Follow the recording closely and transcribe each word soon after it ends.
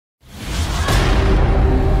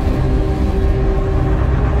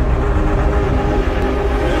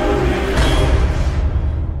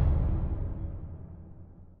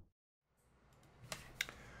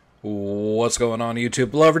What's going on,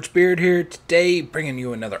 YouTube? Lover's Beard here today, bringing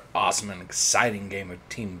you another awesome and exciting game of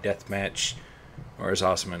Team Deathmatch, or as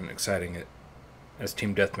awesome and exciting as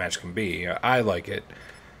Team Deathmatch can be. I like it.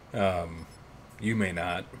 You may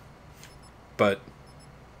not, but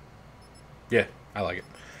yeah, I like it.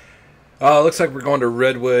 Looks like we're going to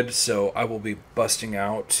Redwood, so I will be busting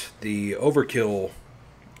out the Overkill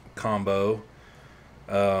combo,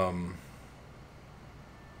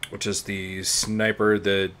 which is the sniper,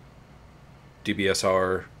 the DBSR,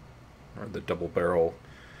 or the double barrel,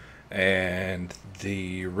 and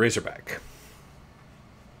the Razorback.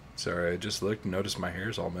 Sorry, I just looked and noticed my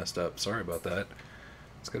hair's all messed up. Sorry about that.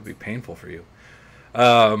 It's going to be painful for you.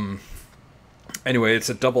 Anyway, it's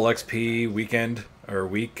a double XP weekend, or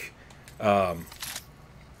week,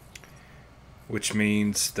 which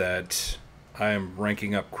means that I am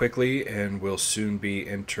ranking up quickly and will soon be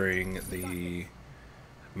entering the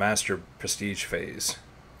Master Prestige phase.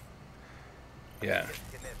 Yeah.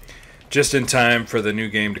 Just in time for the new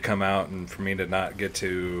game to come out and for me to not get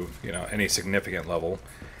to, any significant level,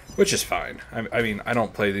 which is fine. I mean, I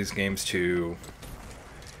don't play these games to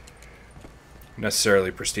necessarily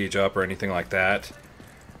prestige up or anything like that.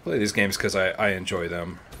 I play these games because I enjoy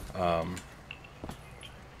them.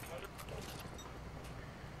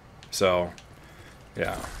 So,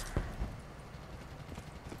 yeah.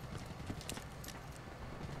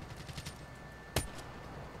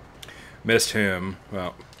 Missed him.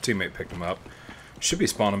 Well, teammate picked him up. Should be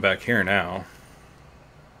spawning back here now.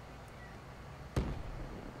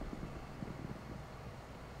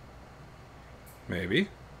 Maybe.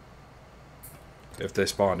 If they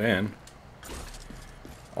spawned in.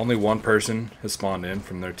 Only one person has spawned in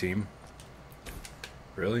from their team.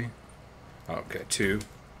 Really? Okay, two.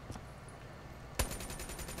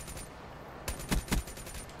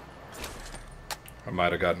 I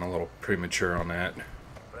might have gotten a little premature on that.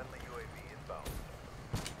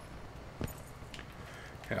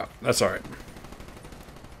 Yeah, that's alright.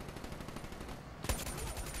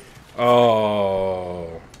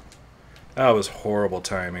 Oh, that was horrible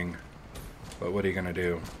timing. But what are you gonna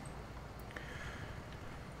do?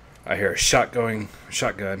 I hear a shotgun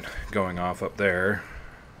going off up there.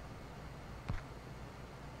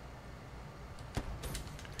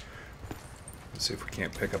 Let's see if we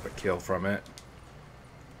can't pick up a kill from it.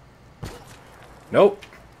 Nope,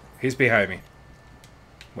 he's behind me.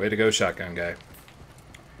 Way to go, shotgun guy.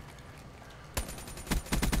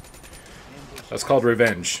 That's called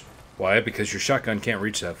revenge. Why? Because your shotgun can't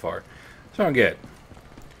reach that far. That's what I don't get.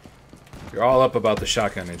 You're all up about the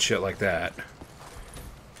shotgun and shit like that.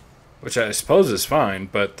 Which I suppose is fine,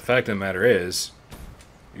 but the fact of the matter is,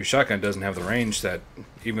 your shotgun doesn't have the range that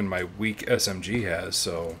even my weak SMG has,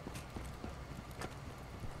 so...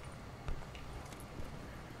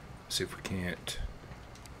 Let's see if we can't...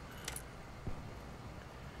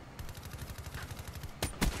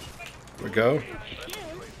 There we go.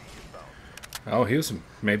 Oh, he was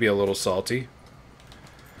maybe a little salty.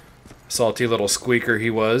 Salty little squeaker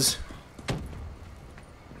he was.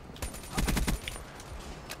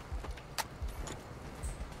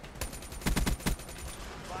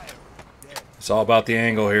 It's all about the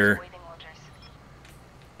angle here.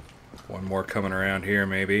 One more coming around here,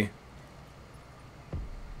 maybe.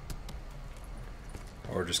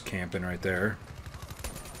 Or just camping right there.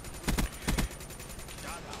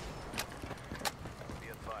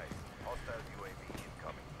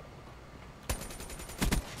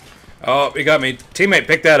 Oh, he got me. Teammate,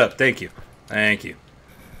 pick that up. Thank you. Thank you.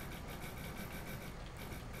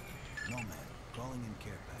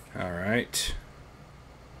 Alright.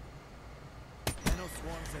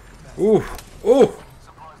 Ooh. Ooh.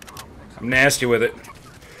 I'm nasty with it.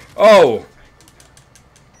 Oh!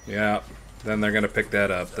 Yeah. Then they're going to pick that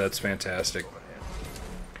up. That's fantastic.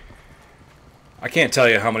 I can't tell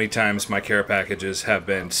you how many times my care packages have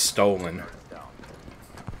been stolen.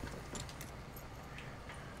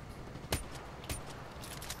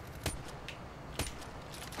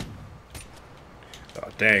 Oh,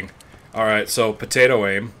 dang. Alright, so potato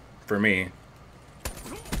aim for me.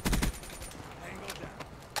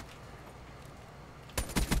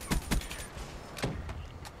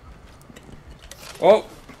 Oh!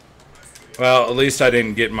 Well, at least I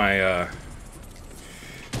didn't get my,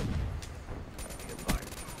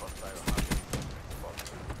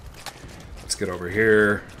 Let's get over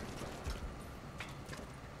here.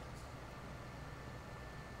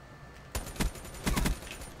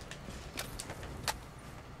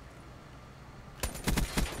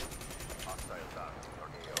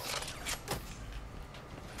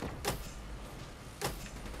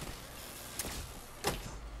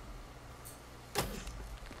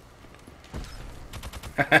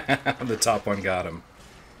 The top one got him.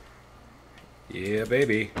 Yeah,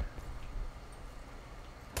 baby.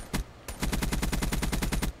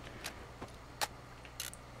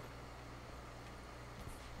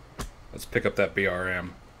 Let's pick up that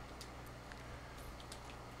BRM.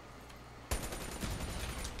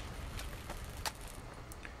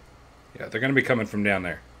 Yeah, they're going to be coming from down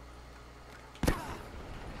there.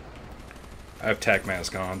 I have tac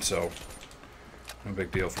mask on, so no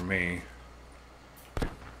big deal for me.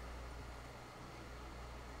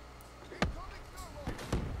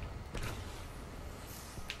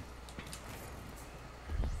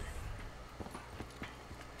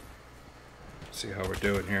 See how we're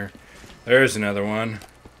doing here. There's another one.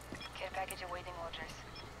 Care package awaiting orders.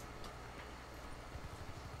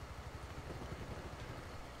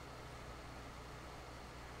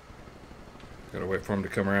 Gotta wait for him to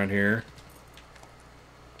come around here.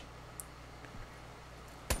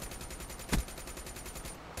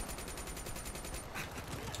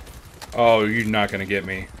 Oh, you're not gonna get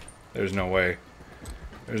me. There's no way.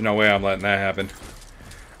 There's no way I'm letting that happen.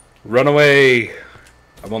 Run away!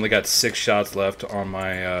 I've only got 6 shots left on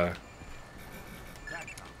my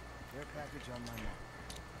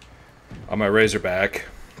Razorback.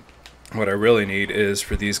 What I really need is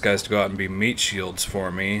for these guys to go out and be meat shields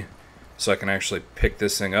for me, so I can actually pick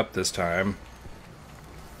this thing up this time.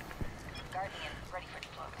 Guardian, ready for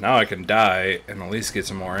deployment. Now I can die and at least get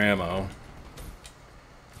some more ammo.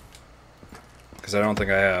 Because I don't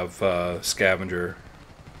think I have Scavenger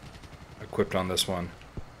equipped on this one.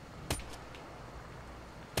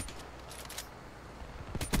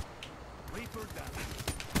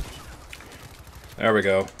 There we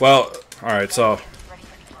go. Well, alright, so Ready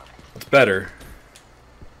for deployment. it's better.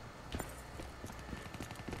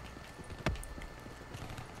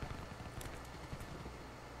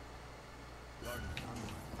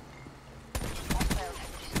 Hostiles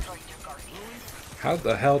have destroyed your Guardian. How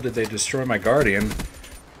the hell did they destroy my Guardian?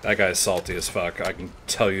 That guy's salty as fuck. I can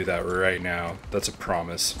tell you that right now. That's a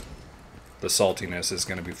promise. The saltiness is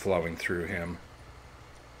going to be flowing through him.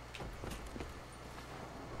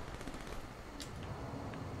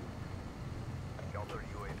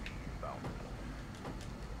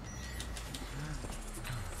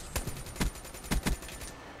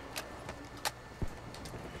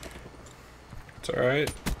 It's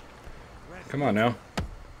alright. Come on now.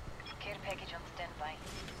 Care package on standby.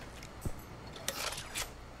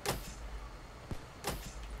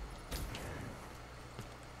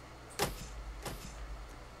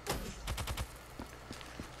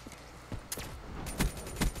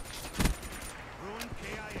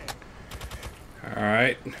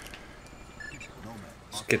 Alright.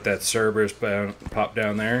 Let's get that Cerberus pop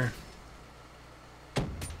down there.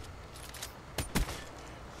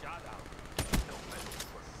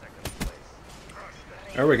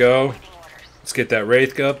 There we go. Awaiting orders. Let's get that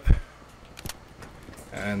Wraith up.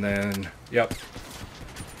 And then, yep.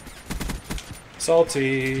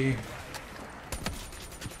 Salty.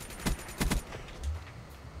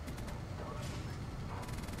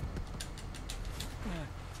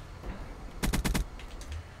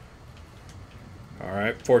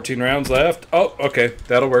 Alright, 14 rounds left. Oh, okay.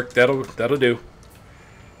 That'll work. That'll do.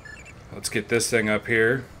 Let's get this thing up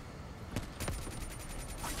here.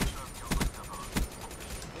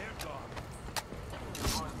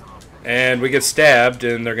 And we get stabbed,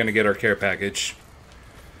 and they're going to get our care package.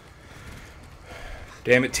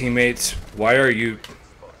 Damn it, teammates. Why are you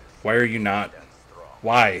not?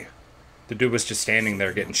 Why? The dude was just standing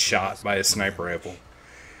there getting shot by a sniper rifle.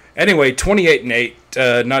 Anyway,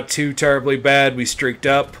 28-8. Not too terribly bad. We streaked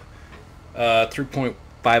up. 3.50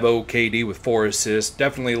 KD with 4 assists.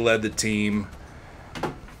 Definitely led the team.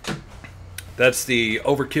 That's the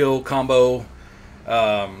overkill combo.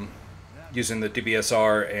 Using the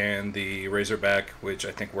DBSR and the Razorback, which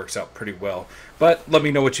I think works out pretty well. But let me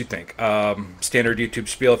know what you think. Standard YouTube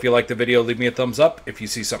spiel. If you like the video, leave me a thumbs up. If you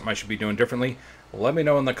see something I should be doing differently, let me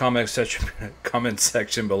know in the comment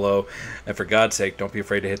section below. And for God's sake, don't be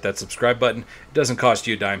afraid to hit that subscribe button. It doesn't cost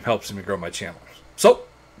you a dime. Helps me grow my channel. So,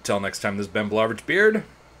 until next time, this has been Below Average Beard.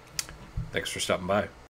 Thanks for stopping by.